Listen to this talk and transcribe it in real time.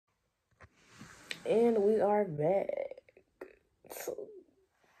And we are back.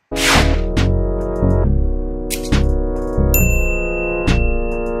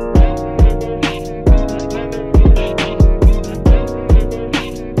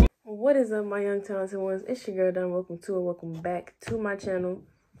 What is up, my young talented ones? It's your girl Dawn. Welcome back to my channel.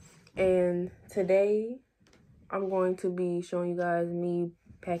 And today I'm going to be showing you guys me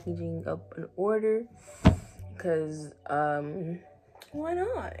packaging up an order, because why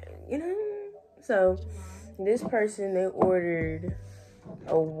not, you know? So this person, they ordered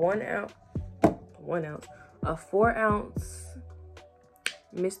a 4 ounce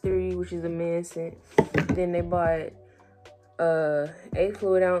mystery, which is a man scent. Then they bought 8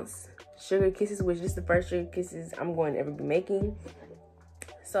 fluid ounce sugar kisses, which is the first sugar kisses I'm going to ever be making.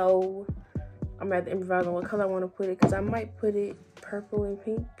 So I'm gonna have to improvise on what color I want to put it, because I might put it purple and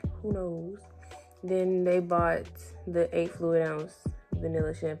pink, who knows. Then they bought the 8 fluid ounce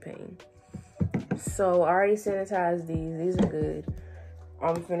vanilla champagne. So I already sanitized these are good.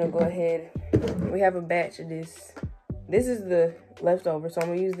 I'm gonna go ahead, we have a batch of this. This is the leftover, so I'm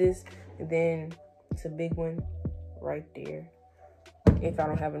gonna use this, and then it's a big one right there. If I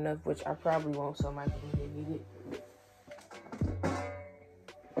don't have enough, which I probably won't, so I might go ahead and eat it.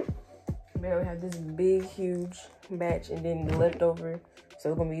 But I have this big, huge batch, and then the leftover. So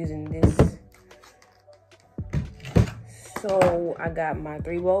we're gonna be using this. So I got my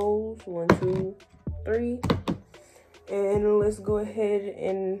 3 bowls, 1, 2, 3. And let's go ahead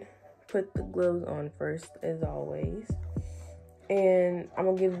and put the gloves on first, as always. And I'm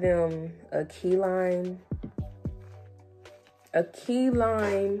gonna give them a key lime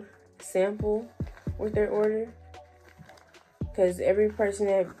sample with their order, because every person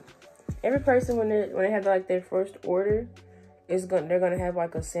when they have like their first order, they're gonna have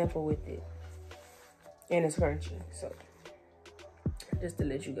like a sample with it, and it's crunchy. So just to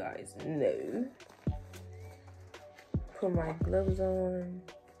let you guys know. Put my gloves on.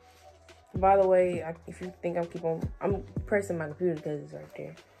 By the way, if you think I'm pressing my computer because it's right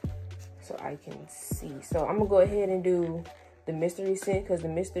there, so I can see. So I'm gonna go ahead and do the mystery scent, because the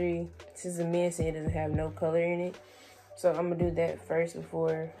mystery, since the men scent, it doesn't have no color in it. So I'm gonna do that first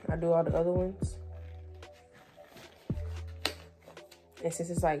before I do all the other ones. And since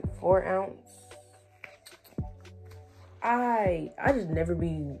it's like 4 ounce, I just never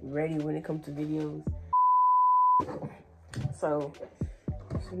be ready when it comes to videos. So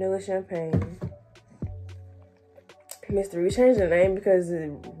vanilla champagne mystery. We changed the name because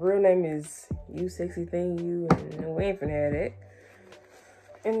the real name is You Sexy Thing You, and we ain't finna have that.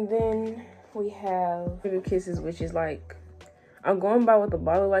 And then we have sugar kisses, which is like, I'm going by what the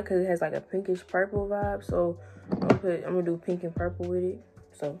bottle like, because it has like a pinkish purple vibe. So I'm gonna do pink and purple with it.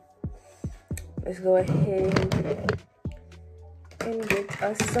 So let's go ahead and get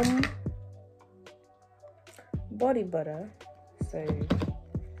us some body butter. So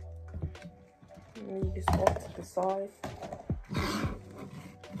move this off to the side.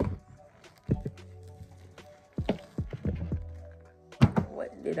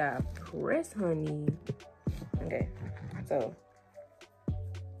 What did I press, honey? Okay, so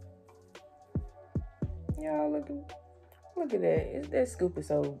y'all look at that. That scoop is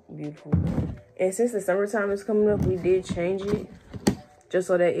so beautiful. And since the summertime is coming up, we did change it just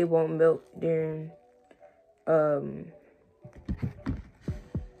so that it won't melt during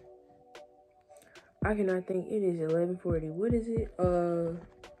I cannot think. It is 11:40. What is it?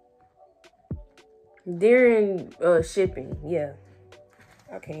 During shipping. Yeah,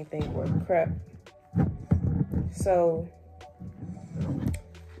 I can't think what crap. So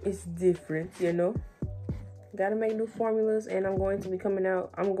it's different, you know. Gotta make new formulas, and I'm going to be coming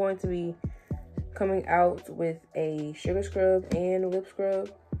out with a sugar scrub and a lip scrub,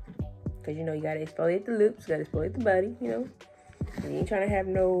 because you know you gotta exfoliate the lips, gotta exfoliate the body, you know. We ain't trying to have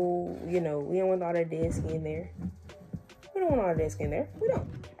no, you know, we don't want all that dead skin there. We don't want all that dead skin there.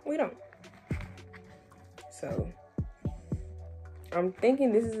 We don't. So I'm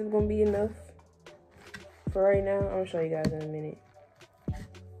thinking this is gonna be enough for right now. I'll show you guys in a minute.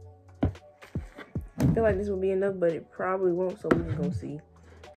 I feel like this will be enough, but it probably won't, so we're just gonna see.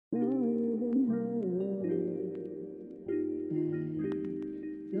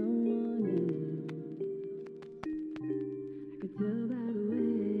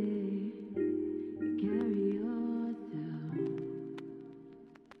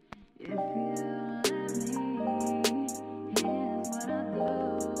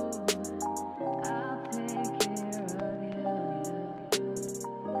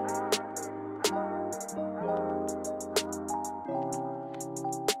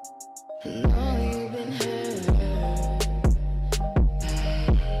 Know you've been hurt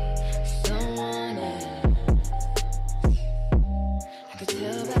by someone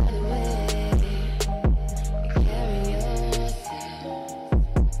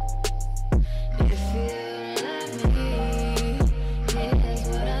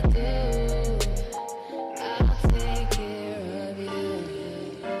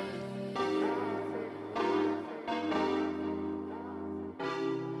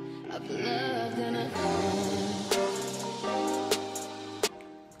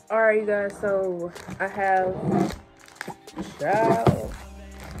Alright, you guys, so I have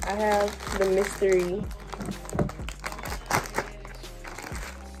the mystery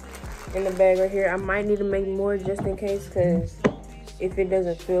in the bag right here. I might need to make more just in case, because if it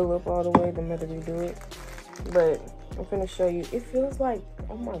doesn't fill up all the way, then I'm gonna redo it. But I'm gonna show you. It feels like,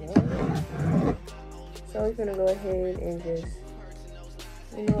 oh my god. So we're gonna go ahead and just,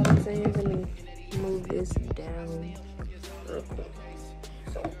 you know what I'm saying? Let me move this down real quick.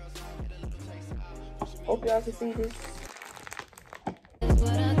 So, hope y'all can see this.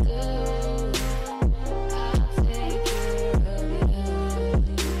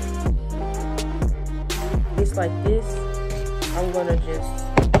 It's like this. I'm gonna just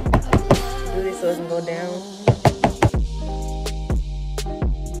do this so it can go down.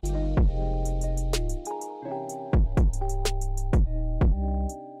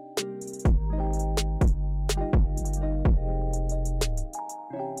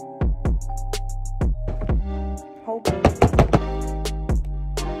 Hold on.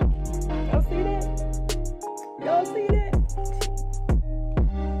 Y'all see that? Y'all see that?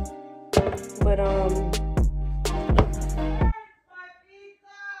 But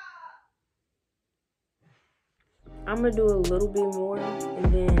I'm gonna do a little bit more,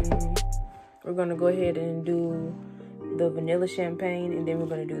 and then we're gonna go ahead and do the vanilla champagne, and then we're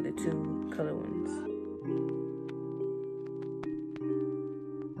gonna do the 2 color ones.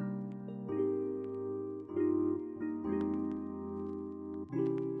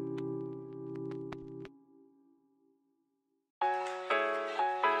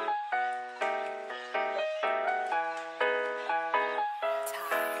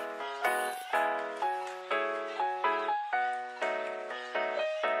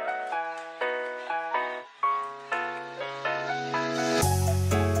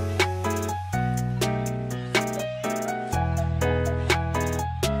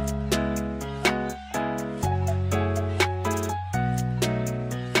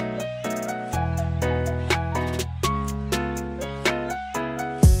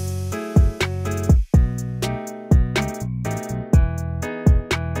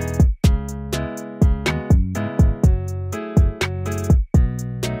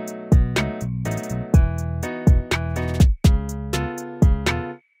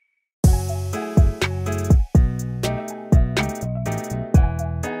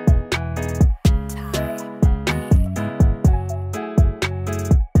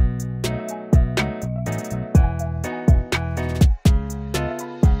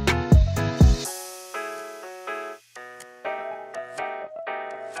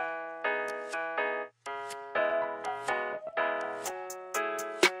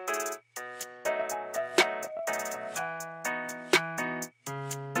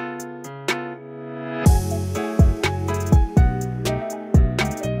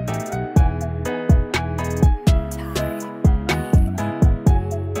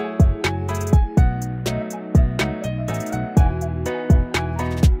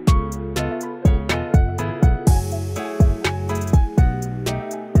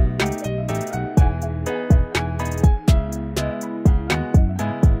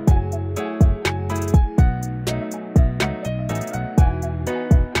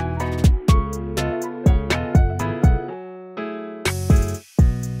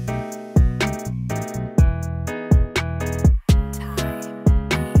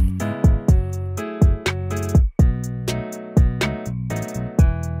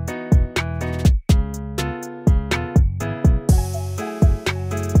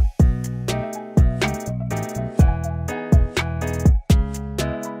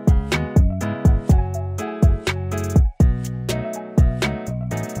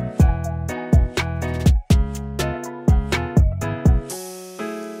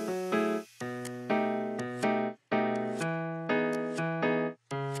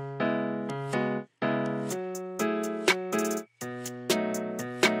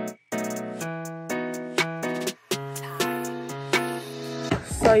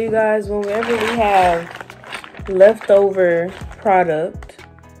 So you guys, whenever we have leftover product,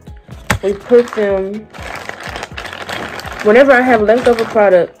 we put them, whenever I have leftover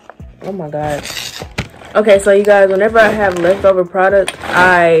product, oh my god. Okay, so you guys, whenever I have leftover product,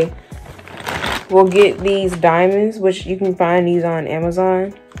 I will get these diamonds, which you can find these on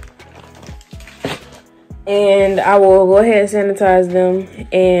Amazon. And I will go ahead and sanitize them,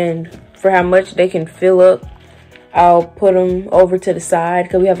 and for how much they can fill up, I'll put them over to the side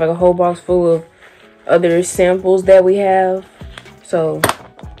because we have like a whole box full of other samples that we have. So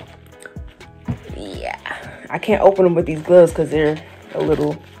yeah, I can't open them with these gloves because they're a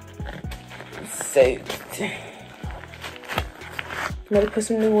little soaked. gonna put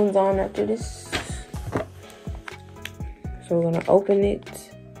some new ones on after this. So we're gonna open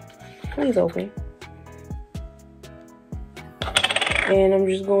it. Please open. And I'm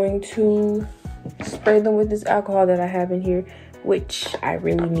just going to spray them with this alcohol that I have in here, which I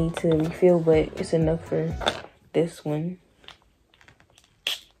really need to refill, but it's enough for this one.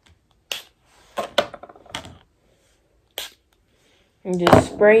 And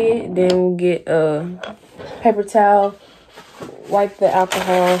just spray it, then we'll get a paper towel, wipe the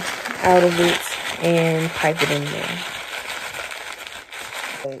alcohol out of it, and pipe it in there.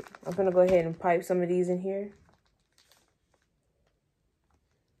 But I'm gonna go ahead and pipe some of these in here.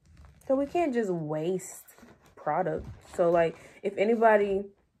 So we can't just waste product. So like if anybody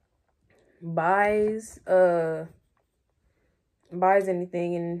buys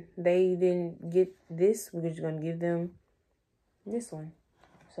anything and they didn't get this, we're just gonna give them this one.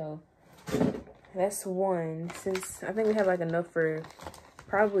 So that's one. Since I think we have like enough for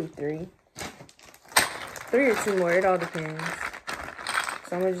probably three or two more, it all depends.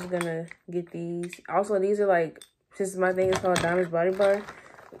 So I'm just gonna get these. Also, these are like, since my thing is called Diamond's Body Bar,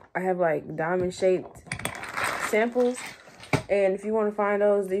 I have like diamond shaped samples, and if you want to find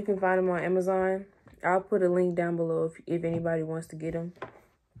those, you can find them on Amazon. I'll put a link down below if anybody wants to get them.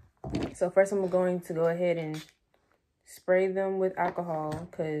 So first I'm going to go ahead and spray them with alcohol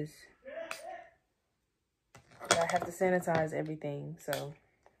because I have to sanitize everything. So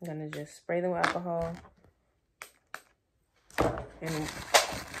I'm gonna just spray them with alcohol, and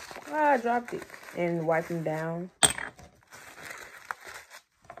I dropped it, and wipe them down.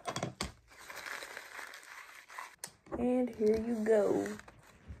 And here you go.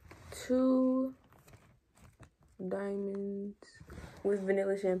 2 diamonds with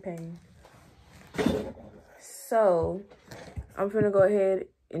vanilla champagne. So I'm gonna go ahead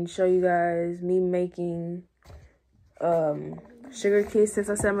and show you guys me making Sugar Kiss, since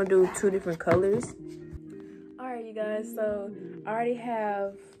I said I'm gonna do 2 different colors. Alright you guys, so I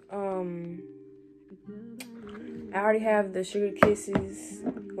already have the Sugar Kisses,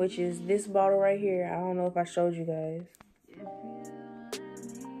 which is this bottle right here. I don't know if I showed you guys.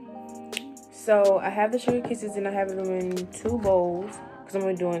 So I have the Sugar Kisses and I have them in 2 bowls because I'm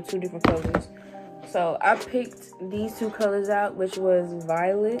going to be doing 2 different colors. So I picked these 2 colors out, which was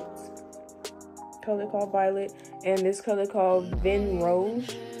violet, color called violet, and this color called Vin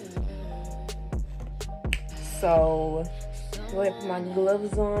Rose. So go ahead and put my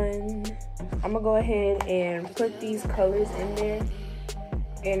gloves on. I'm gonna go ahead and put these colors in there,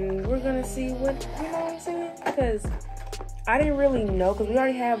 and we're gonna see what, you know what I'm saying? Because I didn't really know, because we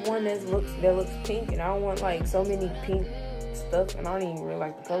already have one that looks pink, and I don't want like so many pink stuff, and I don't even really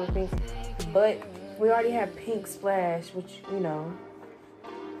like the color pink. But we already have pink splash, which, you know.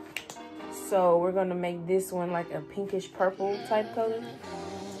 So we're gonna make this one like a pinkish purple type color.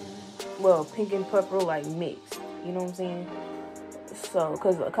 Well, pink and purple like mixed, you know what I'm saying? So,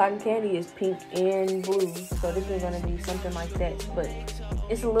 because cotton candy is pink and blue, so this is gonna be something like that, but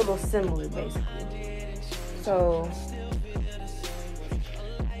it's a little similar basically. So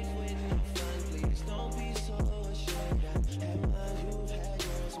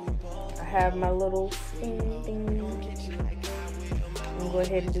I have my little thing. I'm gonna go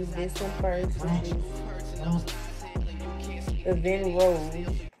ahead and do this one first, which is the Vin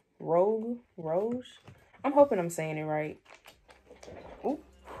Rose. I'm hoping I'm saying it right. Ooh.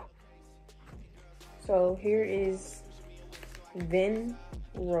 So here is Vin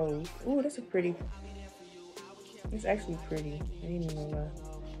Rose. Ooh, that's a pretty. It's actually pretty. I didn't even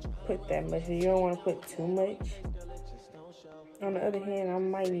put that much. You don't want to put too much. On the other hand, I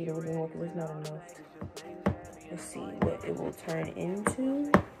might need a little more because it's not enough. Let's see what it will turn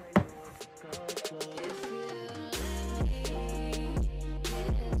into.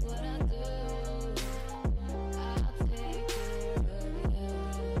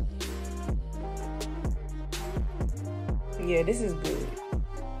 Yeah, this is good.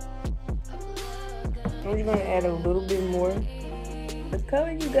 I'm just gonna add a little bit more. The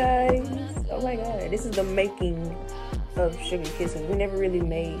color, you guys. Oh my god, this is the making of Sugar Kisses. We never really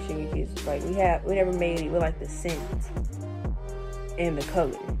made Sugar Kisses. Like we never made it with like the scent and the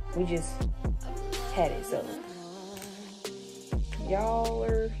color. We just had it. So y'all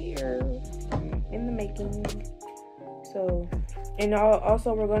are here in the making. So, and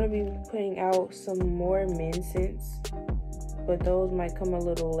also we're gonna be putting out some more men scents, but those might come a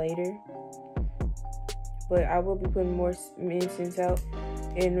little later. But I will be putting more men scents out,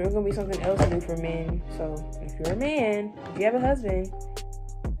 and we're gonna be something else new for men. So if you're a man, if you have a husband,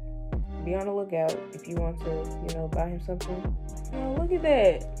 be on the lookout if you want to, you know, buy him something. Oh, look at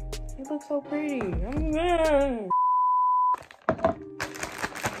that! It looks so pretty. Oh, man.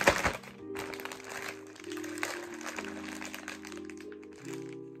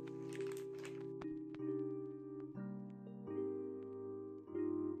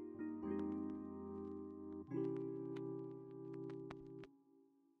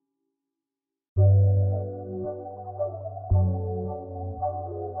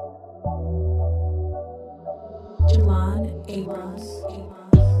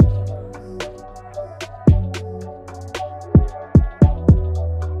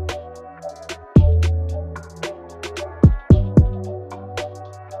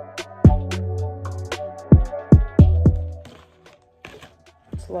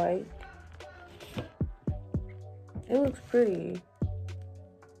 It's like, it looks pretty.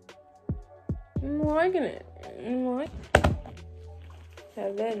 I'm liking it.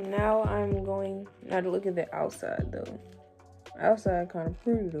 Have that. Now I'm going to look at the outside though. Outside kind of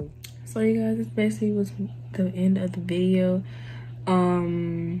pretty though. So you guys, this basically was the end of the video.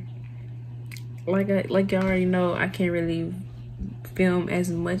 Like y'all already know, I can't really film as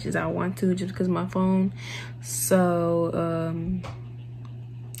much as I want to just because of my phone. So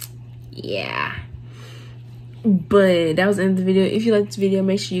yeah. But that was the end of the video. If you like this video,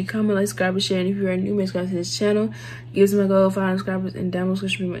 make sure you comment, like, subscribe, and share. And if you are new, make sure you subscribe to this channel. Give us my goal of 500 subscribers, and down below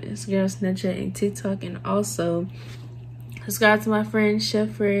be my Instagram, Snapchat, and TikTok. And also subscribe to my friend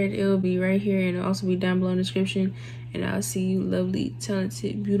Chef Fred. It will be right here, and it'll also be down below in the description. And I'll see you lovely,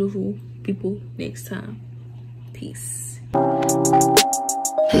 talented, beautiful people next time. Peace.